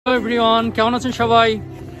Hello everyone, কেমন আছেন সবাই?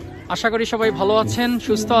 আশা করি সবাই ভালো আছেন,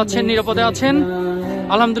 সুস্থ আছেন, নিরাপদে আছেন।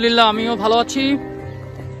 আলহামদুলিল্লাহ আমিও ভালো আছি।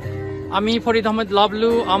 আমি ফরিদ আহমেদ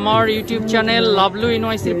লাভলু, আমার ইউটিউব চ্যানেল লাভলু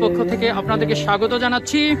NYCর পক্ষ থেকে আপনাদেরকে স্বাগত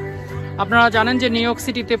জানাচ্ছি। আপনারা জানেন যে নিউ ইয়র্ক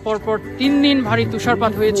সিটিতে পরপর 3 দিন ভারী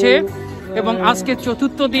তুষারপাত হয়েছে এবং আজকে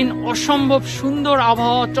চতুর্থ দিন অসম্ভব সুন্দর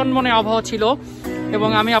আবহাওয়া, চনমনে আবহাওয়া ছিল। এবং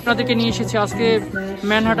আমি আপনাদেরকে নিয়ে এসেছি আজকে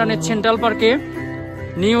ম্যানহাটানের সেন্ট্রাল পার্কে,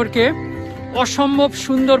 নিউ ইয়র্কে। অসম্ভব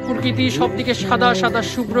সুন্দর প্রকৃতি, সবদিকে সাদা সাদা,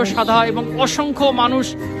 শুভ্র সাদা, এবং অসংখ্য মানুষ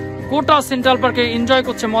গোটা সেন্ট্রাল পার্কে এনজয়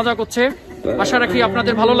করছে, মজা করছে। আশা রাখি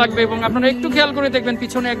আপনাদের ভালো লাগবে এবং আপনারা একটু খেয়াল করে দেখবেন,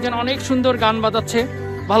 পিছনে একজন অনেক সুন্দর গান বাজাচ্ছে,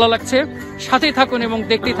 ভালো লাগছে। সাথেই থাকুন এবং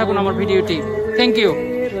দেখতেই থাকুন আমার ভিডিওটি। Thank you.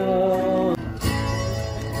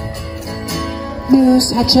 News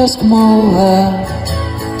had just come over.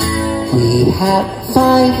 We had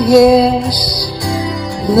 5 years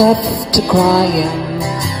left to crying.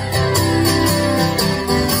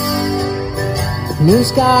 News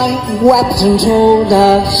guy wept and told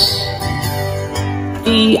us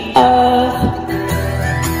the earth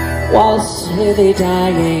was really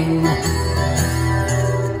dying.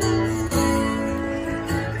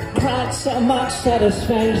 Cried so much that his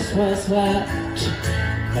face was wet,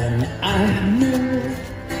 and I knew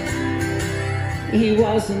he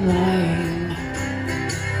wasn't lying.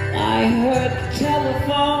 I heard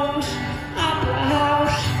telephones, opera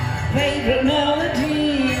house, favorite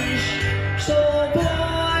melodies, soul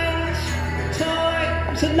boys,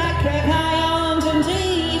 toys, electric ions and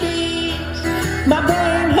TVs. My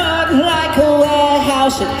brain hurt like a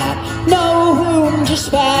warehouse, it had no room to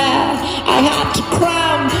spare. I had to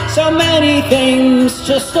cram so many things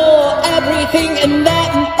to store everything in that,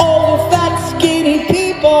 and all the fat skinny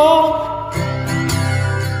people,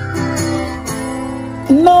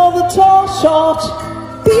 and all the tall short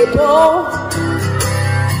people,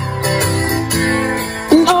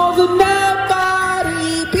 and all the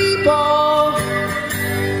nobody people,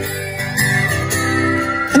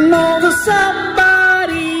 and all the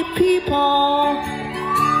somebody people.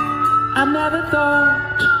 I never thought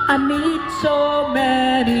I need so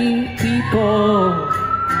many people.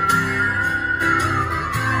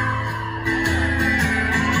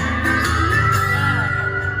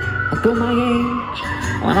 Although my age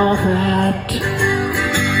went off that,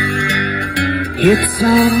 it's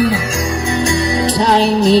some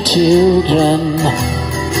tiny children.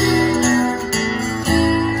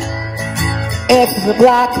 If the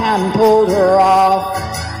black hand pulled her off,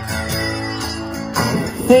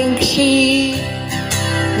 I think she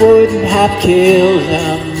wouldn't have killed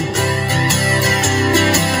him.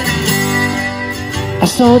 A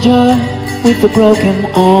soldier with a broken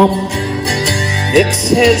arm fixed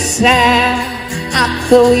his hand at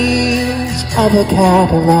the wheels of a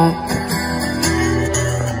Cadillac.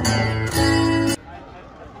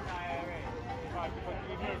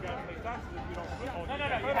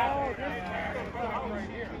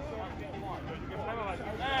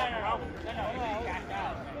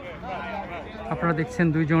 আপনারা দেখছেন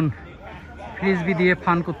দুইজন frisbee দিয়ে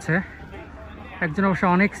fun করছে। একজন অবশ্য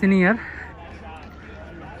অনেক senior,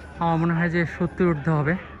 আমার মনে হয় যে 70 ঊর্ধ্ব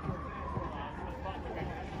হবে।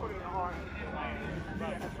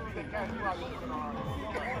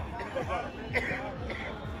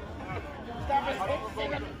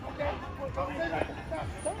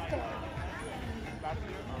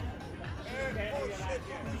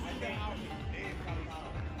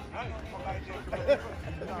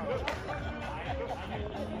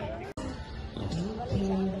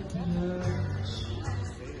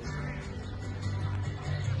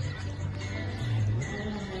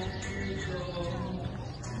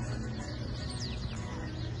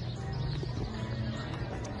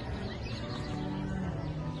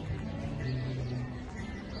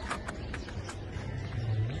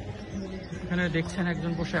 এখানে দেখছেন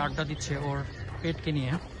একজন বসে আড্ডা দিচ্ছে ওর পেটকে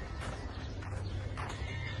নিয়ে।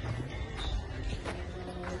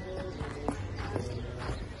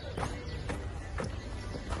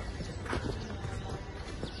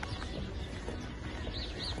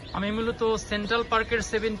 আমি মূলত সেন্ট্রাল পার্কের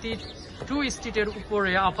 72 স্ট্রিটের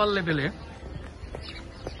উপরে আপার লেভেলে।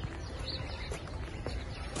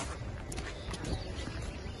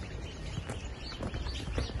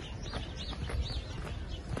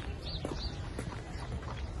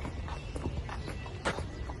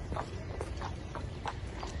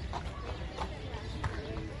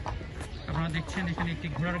 আপনারা দেখছেন এখানে একটি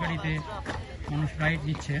ঘোড়ার গাড়িতে মানুষ রাইড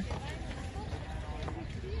দিচ্ছে।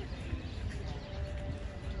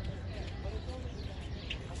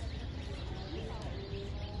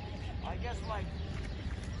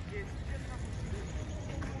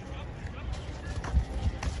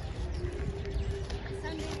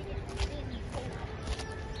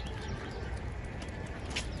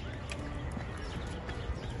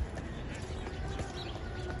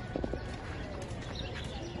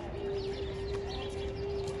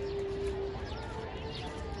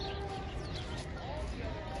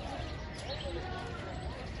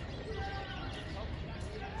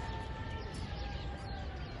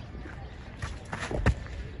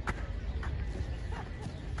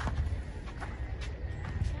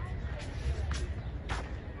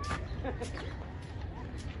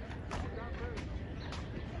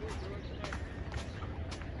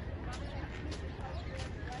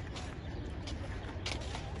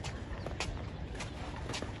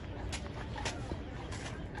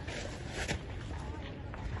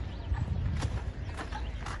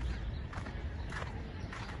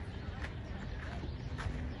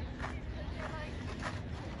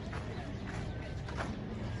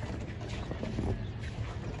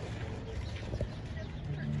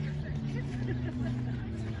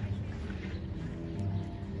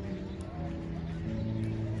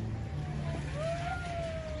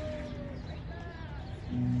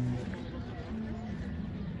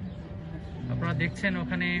 আপনারা দেখছেন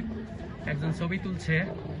ওখানে একজন ছবি তুলছে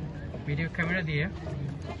ভিডিও ক্যামেরা দিয়ে।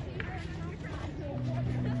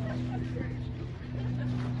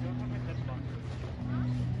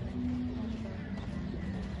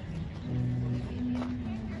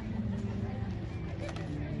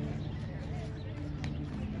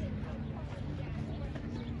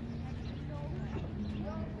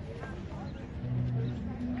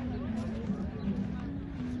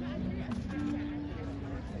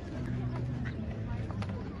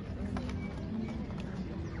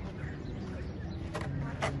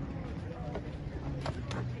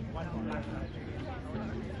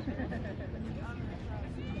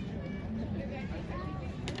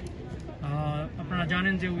 আপনারা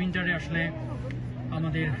জানেন যে উইন্টারে আসলে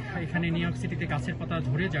আমাদের এখানে নিউ ইয়র্ক সিটিতে গাছের পাতা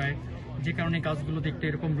ঝরে যায়, যে কারণে গাছগুলো দেখতে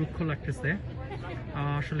এরকম রুক্ষ লাগতেছে।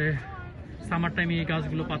 আসলে সামার টাইমে এই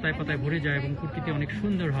গাছগুলো পাতায় পাতায় ভরে যায় এবং প্রকৃতি অনেক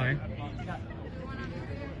সুন্দর হয়।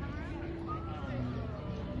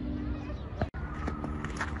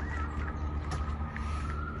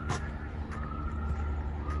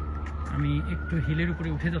 আমি একটু হিলের উপরে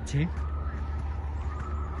উঠে যাচ্ছি।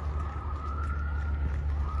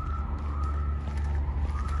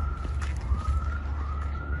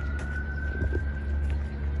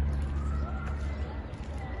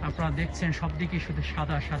 আপনারা দেখছেন সব দিকে শুধু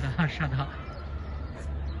সাদা সাদা আর সাদা।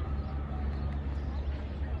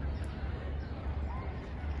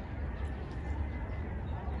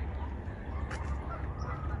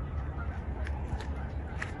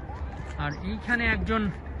 আর এইখানে একজন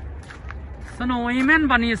স্নো উইমেন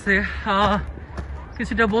বানিয়েছে,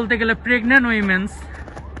 কিছুটা বলতে গেলে প্রেগন্যান্ট উইমেন্স।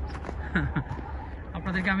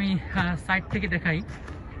 আপনাদেরকে আমি সাইড থেকে দেখাই।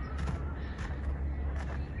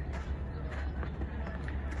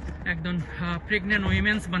 একজন প্রেগন্যান্ট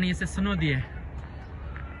উইমেন্স বানিয়েছে স্নো দিয়ে।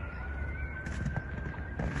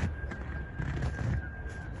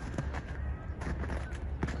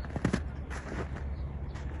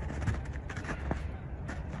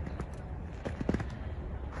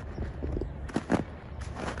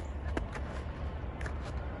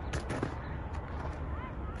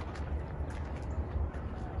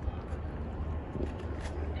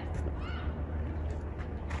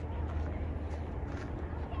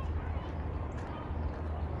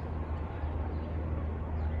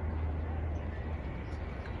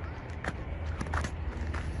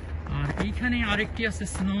 এইখানে আরেকটি আছে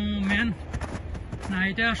স্নোম্যান। না,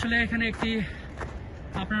 এটা আসলে এখানে একটি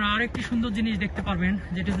আপনারা আরেকটি সুন্দর জিনিস দেখতে পারবেন,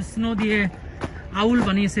 যেটা হচ্ছে স্নো দিয়ে আউল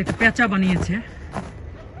বানিয়েছে, একটা পেঁচা বানিয়েছে।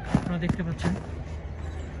 আপনারা দেখতে পাচ্ছেন,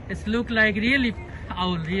 it's look like really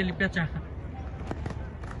owl, really পেঁচা।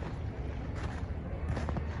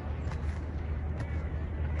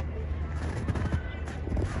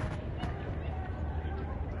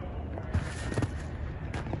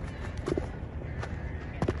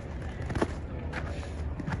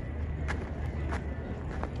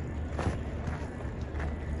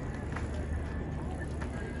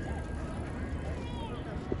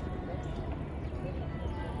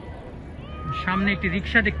 সামনে একটি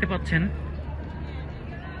রিক্সা দেখতে পাচ্ছেন।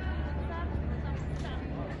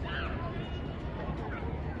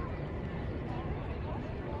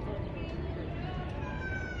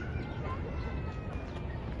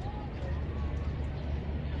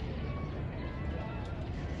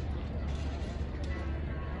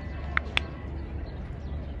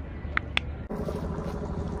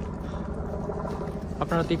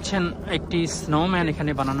 আপনারা দেখছেন একটি স্নোম্যান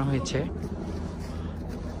এখানে বানানো হয়েছে।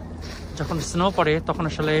 যখন স্নো পড়ে তখন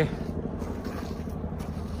আসলে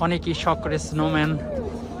অনেকেই শখ করে স্নোম্যান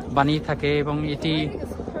বানিয়ে থাকে, এবং এটি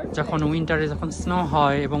যখন উইন্টারে যখন স্নো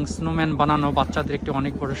হয় এবং স্নোম্যান বানানো বাচ্চাদের একটি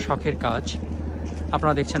অনেক বড় শখের কাজ।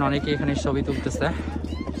 আপনারা দেখছেন অনেকে এখানে ছবি তুলতেছে।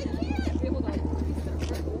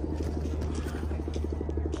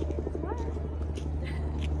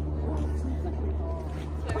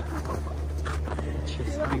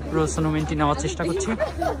 আমি পুরো স্নোম্যানটি নেওয়ার চেষ্টা করছি।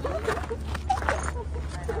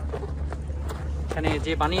 এখানে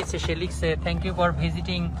যে বানিয়েছে সে লিখছে, thank you for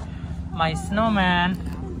visiting my snowman.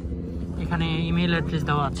 এখানে ইমেল অ্যাড্রেস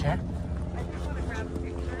দেওয়া আছে।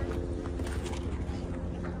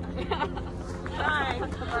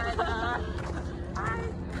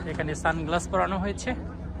 এখানে সানগ্লাস পরানো হয়েছে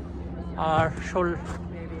আর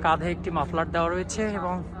কাঁধে একটি মাফলার দেওয়া রয়েছে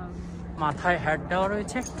এবং মাথায় হ্যাট দেওয়া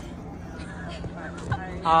রয়েছে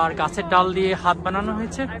আর গাছের ডাল দিয়ে হাত বানানো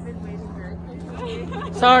হয়েছে।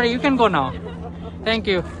 Sir, you can go now, thank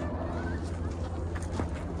you.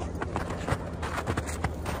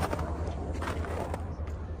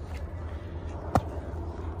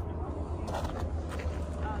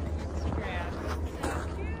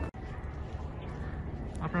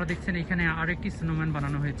 আপনারা দেখছেন এখানে আরেকটি স্নোম্যান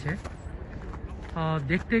বানানো হয়েছে।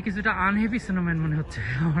 দেখতে কিছুটা আনহেভি স্নোম্যান মনে হচ্ছে,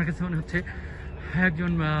 আমার কাছে মনে হচ্ছে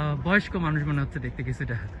একজন বয়স্ক মানুষ মনে হচ্ছে দেখতে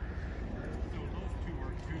কিছুটা।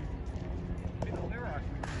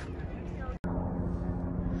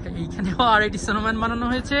 এইখানেও আরেকটি স্নোম্যান বানানো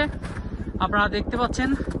হয়েছে, আপনারা দেখতে পাচ্ছেন।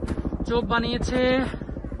 চোখ বানিয়েছে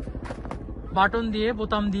বাটন দিয়ে,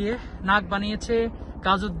 বোতাম দিয়ে, নাক বানিয়েছে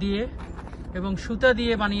গাজর দিয়ে এবং সুতা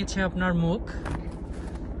দিয়ে বানিয়েছে আপনার মুখ,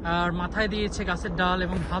 আর মাথায় দিয়েছে গাছের ডাল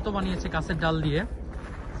এবং হাতও বানিয়েছে গাছের ডাল দিয়ে।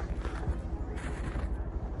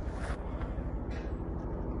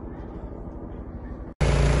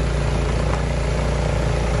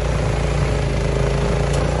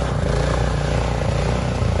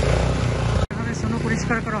 এভাবে স্নো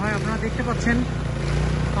পরিষ্কার করা হয়। আপনারা দেখতে পাচ্ছেন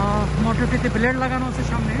মোটরটিতে ব্লেড লাগানো আছে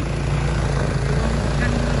সামনে।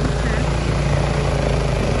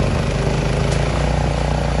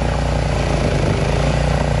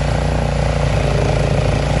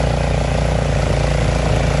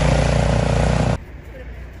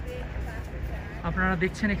 আপনারা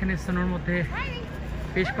দেখছেন এখানে স্নোর মধ্যে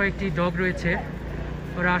বেশ কয়েকটি ডগ রয়েছে,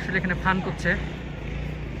 ওরা আসলে এখানে ফান করছে।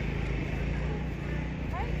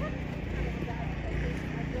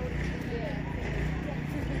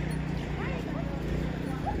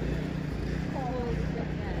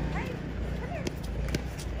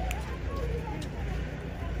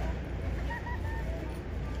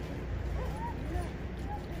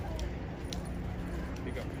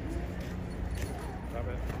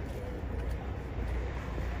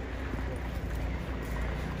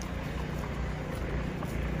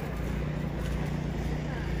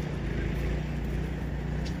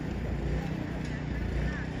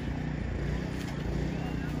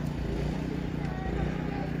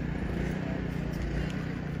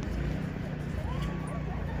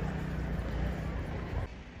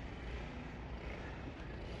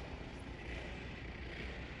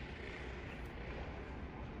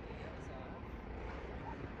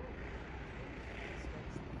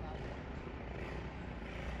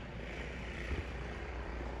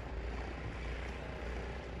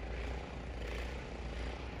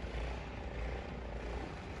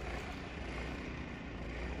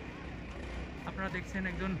 আপনারা দেখছেন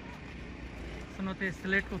একজন স্নোতে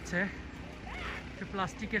স্লেট করছে,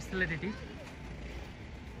 প্লাস্টিকের স্লেট এটি।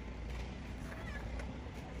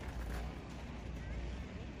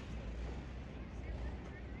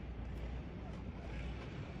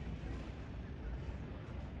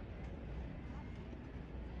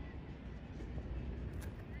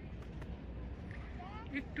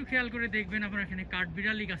 একটু খেয়াল করে দেখবেন আপনারা এখানে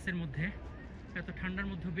কাঠবিড়ালি গাছের মধ্যে, এত ঠান্ডার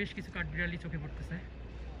মধ্যে বেশ কিছু কাঠবিড়ালি চোখে পড়তেছে।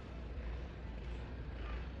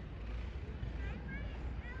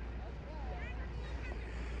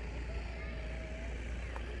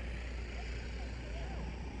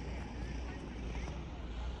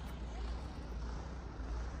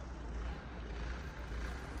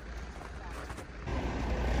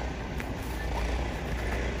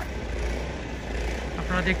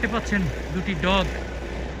 আপনারা দেখতে পাচ্ছেন দুটি ডগ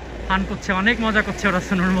ফান করছে, অনেক মজা করছে ওরা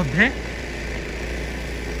স্নোর মধ্যে।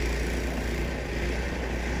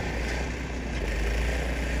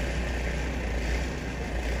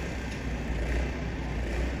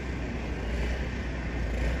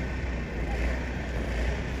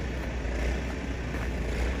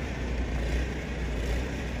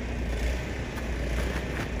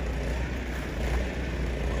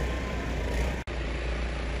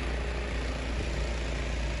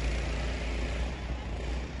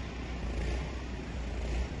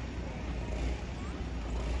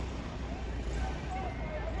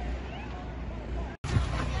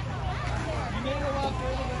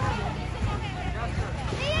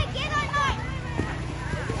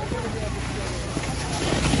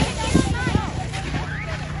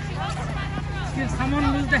 Someone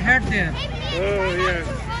lose the head there. Oh, yeah.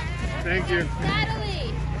 Thank you. Natalie!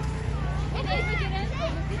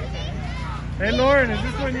 Hey, Lauren, is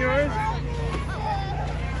this one yours?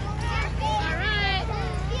 Alright.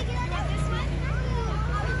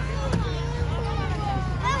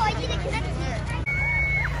 Oh, I did it because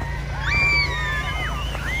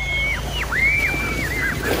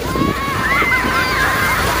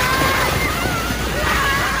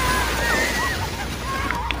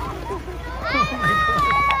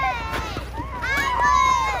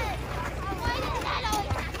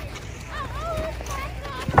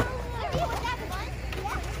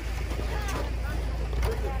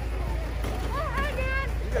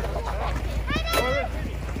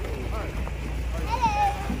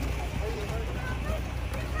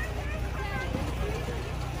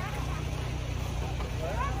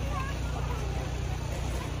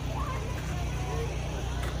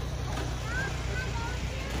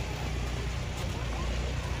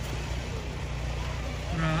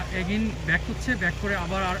এগিন back করছে, ব্যাক করে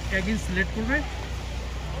আবার আর এগিন সিলেক্ট করবে।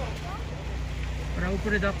 ওরা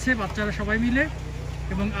উপরে যাচ্ছে বাচ্চারা সবাই মিলে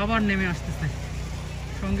এবং আবার নেমে আসতেছে।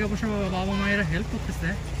 সঙ্গে অবশ্য বাবা মায়েরা হেল্প করতেছে।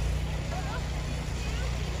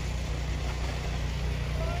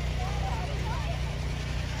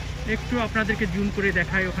 একটু আপনাদেরকে জুম করে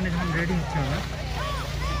দেখাই ওখানে যখন রেডি হচ্ছে ওরা।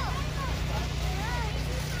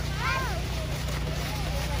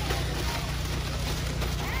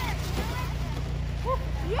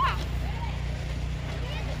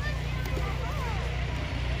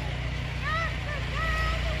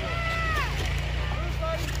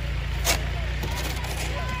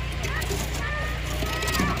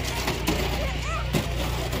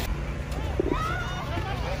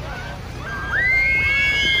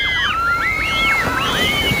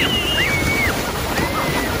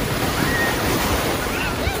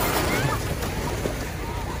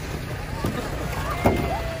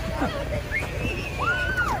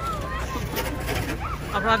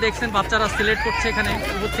 আপনারা দেখছেন বাচ্চারা সিলেক্ট করছে, এখানে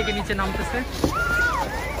উপর থেকে নিচে নামতেছে।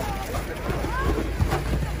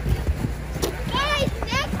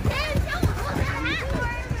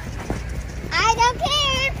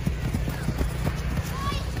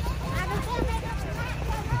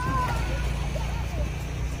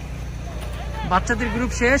 বাচ্চাদের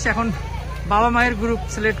গ্রুপ শেষ, এখন বাবা মায়ের গ্রুপ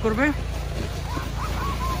সিলেক্ট করবে।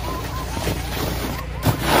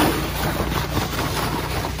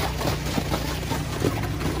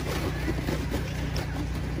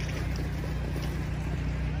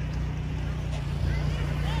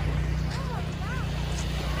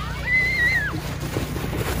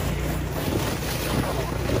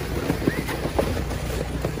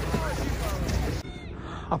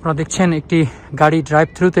 আপনারা দেখছেন একটি গাড়ি ড্রাইভ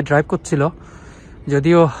থ্রুতে ড্রাইভ করছিল,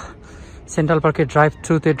 যদিও সেন্ট্রাল পার্কে ড্রাইভ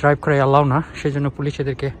থ্রুতে ড্রাইভ করে অ্যালাউ না, সেই জন্য পুলিশ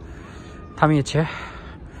এদেরকে থামিয়েছে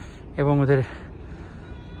এবং ওদের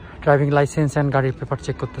ড্রাইভিং লাইসেন্স অ্যান্ড গাড়ির পেপার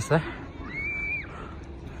চেক করতেছে।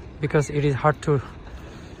 Because it is hard to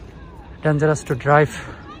dangerous two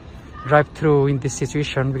drive through in this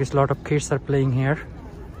situation because a lot of kids are playing here.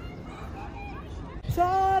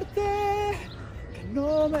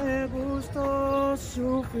 No me gustó su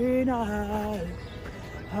final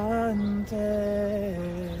antes.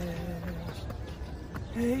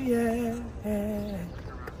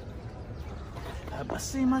 Jamás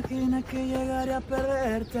imaginé que llegaría a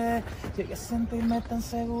perderte, llegué a sentirme tan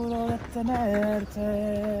seguro de tenerte.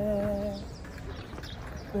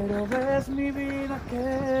 Pero ves mi vida que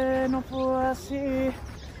no fue así,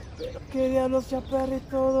 pero que diablos ya perdí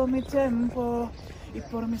todo mi tiempo. Y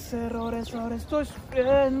por mis errores ahora estoy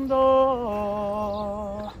sufriendo.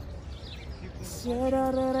 Quisiera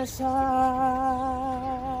regresar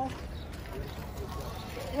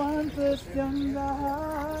antes de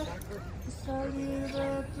andar y salir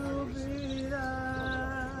de tu vida.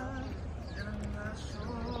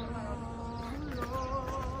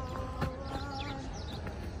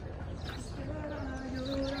 Quisiera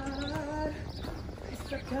llorar y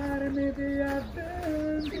sacarme de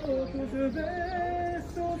adentro tus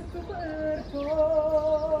besos, tu cuerpo,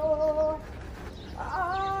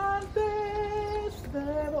 antes de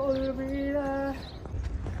olvidar.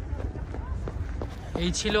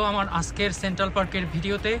 এই ছিল আমার আজকের central পার্কের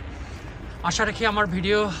ভিডিওতে। আশা রাখি আমার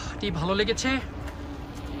ভিডিওটি ভালো লেগেছে।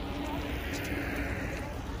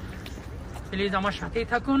 প্লিজ আমার সাথেই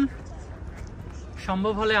থাকুন।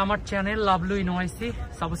 সম্ভব হলে আমার চ্যানেল লাভলু NYC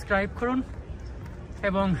সাবস্ক্রাইব করুন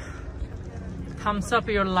এবং Thums up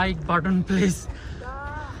your like button please.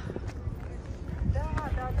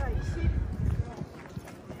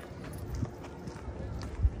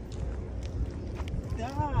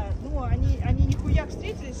 Ну, они нихуя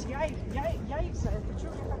встретились, я их за это. Чё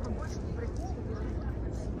мне как бы больше не прикол?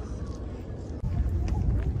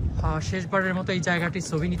 শেষবারের মতো এই জায়গাটির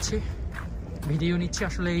ছবি নিচ্ছি, ভিডিও নিচ্ছি।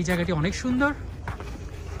 আসলে এই জায়গাটি অনেক সুন্দর।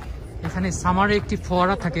 এখানে সামারে একটি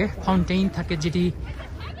ফোয়ারা থাকে, ফাউন্টেইন থাকে, যেটি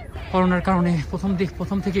করোনার কারণে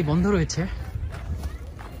প্রথম থেকেই বন্ধ রয়েছে।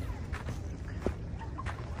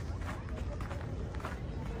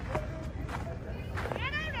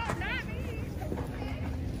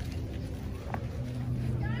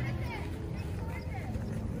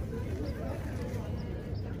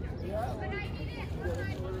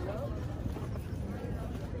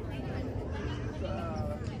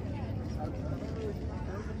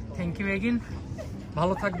 Thank you again.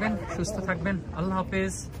 ভালো থাকবেন, সুস্থ থাকবেন। আল্লাহ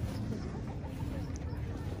হাফেজ।